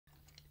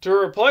To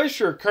replace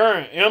your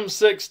current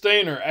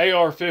M16 or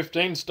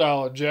AR15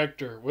 style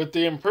ejector with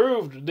the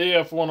improved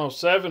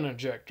DF-107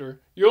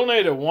 ejector, you'll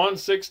need a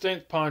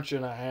 1/16 punch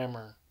and a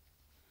hammer.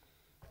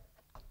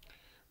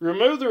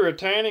 Remove the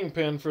retaining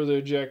pin for the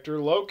ejector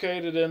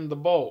located in the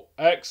bolt,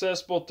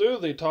 accessible through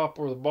the top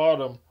or the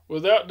bottom,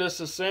 without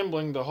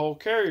disassembling the whole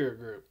carrier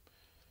group.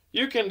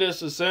 You can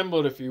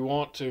disassemble it if you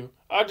want to.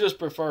 I just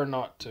prefer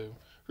not to.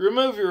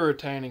 Remove your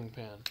retaining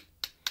pin.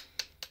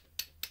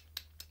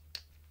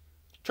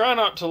 Try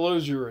not to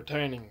lose your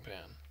retaining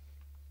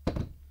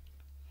pin.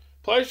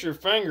 Place your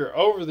finger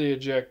over the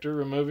ejector,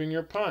 removing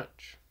your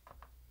punch.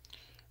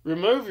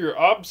 Remove your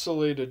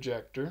obsolete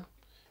ejector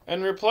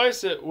and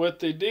replace it with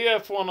the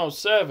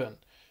DF-107.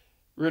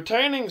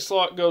 Retaining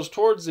slot goes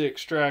towards the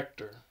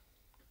extractor.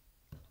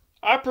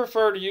 I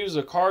prefer to use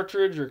a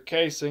cartridge or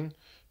casing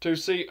to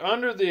see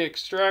under the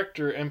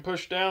extractor and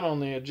push down on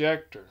the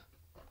ejector.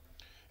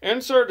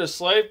 Insert a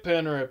slave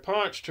pin or a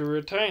punch to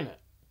retain it.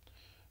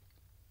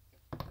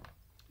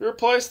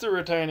 Replace the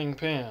retaining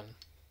pin.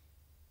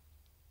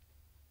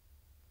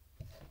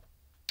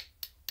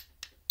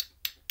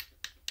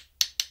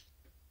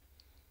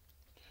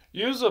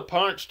 Use a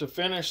punch to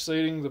finish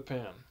seating the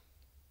pin.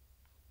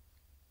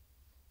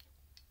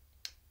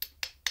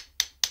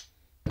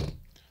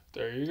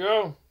 There you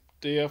go.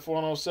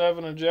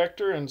 DF-107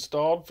 ejector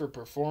installed for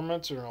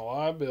performance and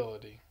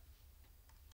reliability.